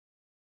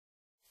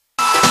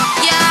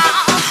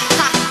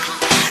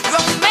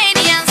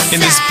In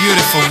this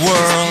beautiful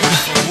world,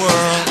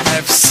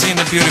 I've seen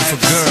a beautiful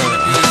girl,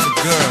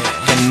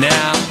 and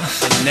now,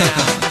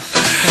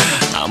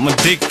 I'm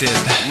addicted.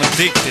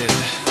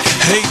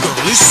 Hey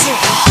girl, listen.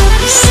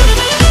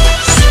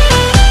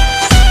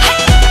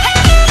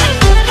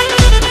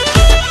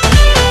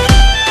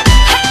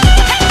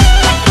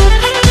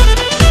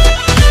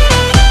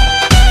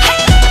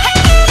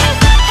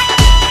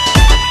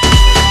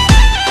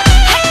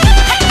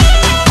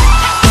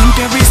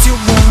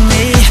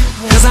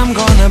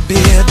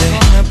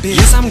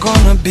 Yes, I'm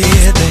gonna be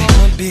there,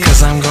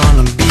 cause I'm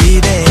gonna be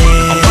there.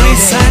 I want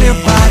inside your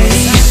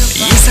body.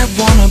 Yes, I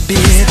wanna be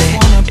there.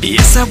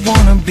 Yes, I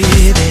wanna be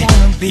there.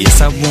 Yes,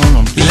 I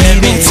wanna be there.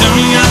 Let me turn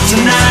you up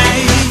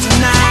tonight.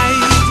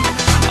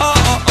 Oh,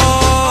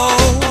 oh,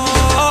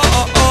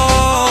 oh.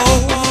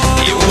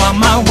 You are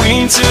my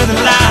way to the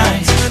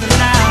light.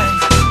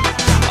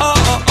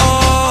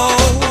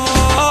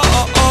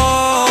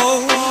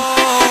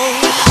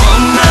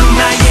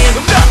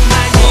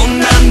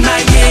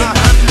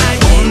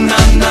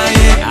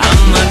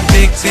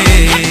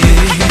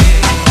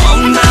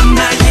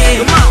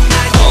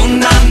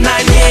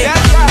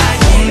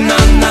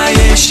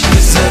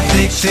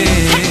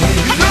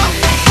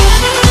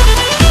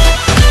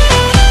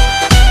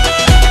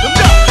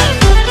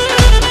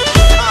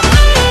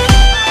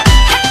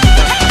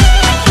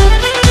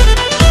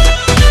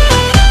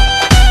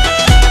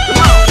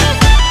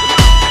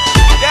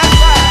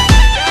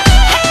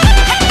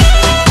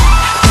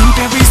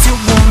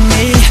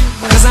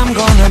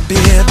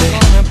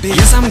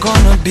 Yes, I'm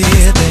gonna be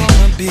there,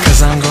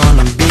 cause I'm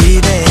gonna be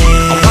there.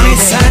 I want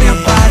inside your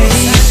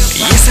body.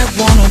 Yes, I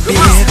wanna be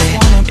there.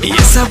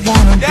 Yes, I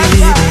wanna be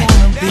there.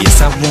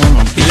 Yes, I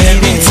wanna be there.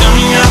 Let me turn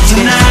you up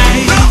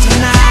tonight.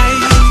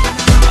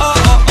 Oh,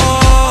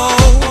 oh,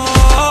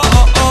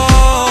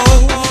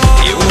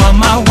 oh. You are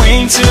my way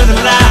to the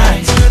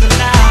light.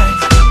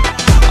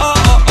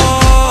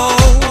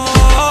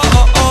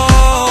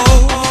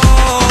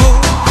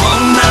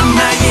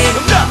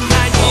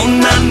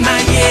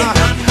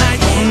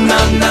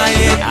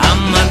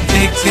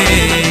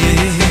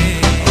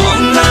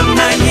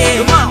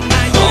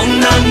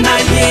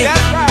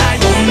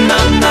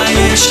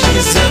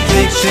 She's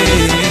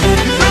addicted.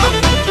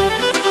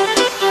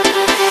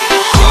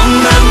 Oh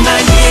na na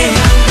yeah,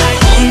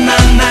 oh na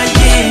na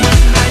yeah,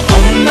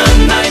 oh na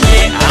na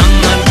yeah,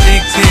 I'm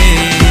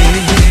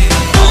addicted.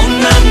 Oh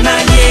na na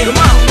yeah,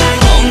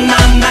 oh na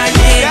na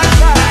yeah,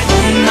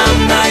 oh na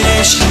na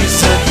yeah, she's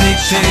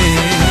addicted.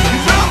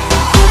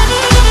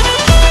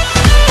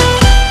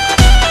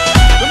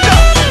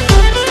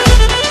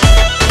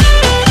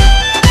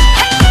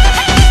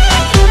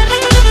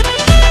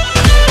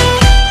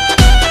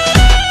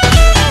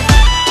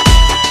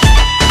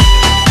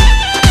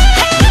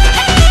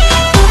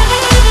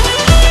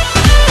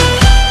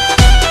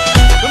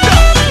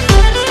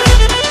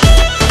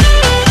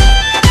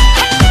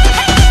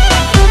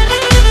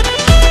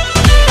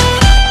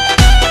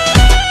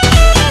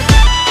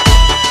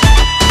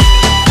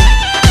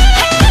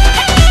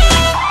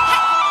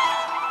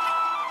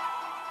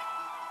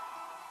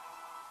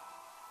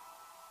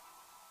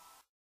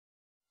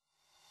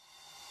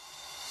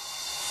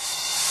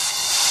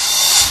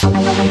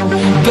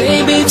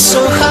 Baby, it's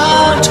so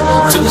hard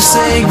to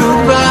say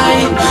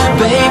goodbye.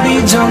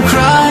 Baby, don't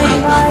cry.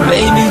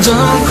 Baby,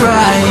 don't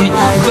cry.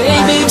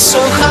 Baby, it's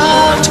so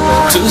hard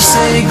to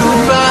say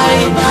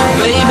goodbye.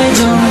 Baby,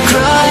 don't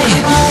cry.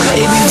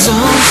 Baby,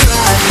 don't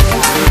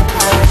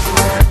cry.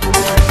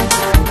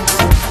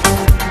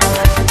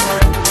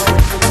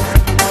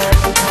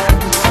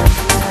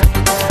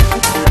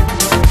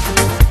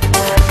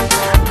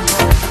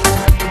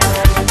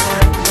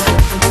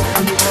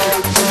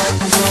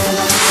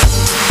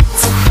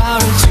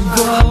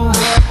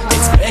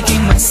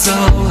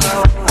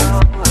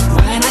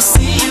 When I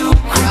see you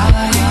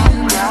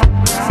crying,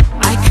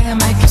 I can't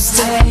make you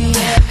stay.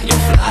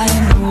 You're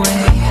flying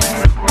away,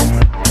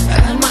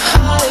 and my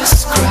heart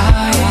is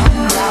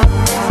crying.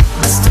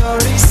 The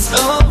story's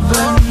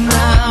over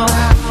now.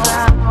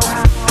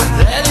 I'm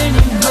letting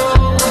you go.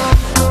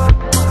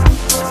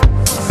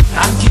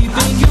 I'm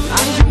keeping you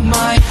in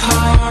my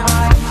heart.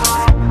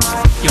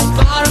 You're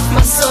part of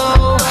my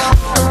soul.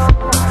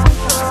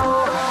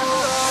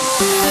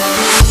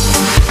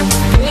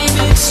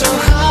 Baby, it's so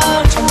hard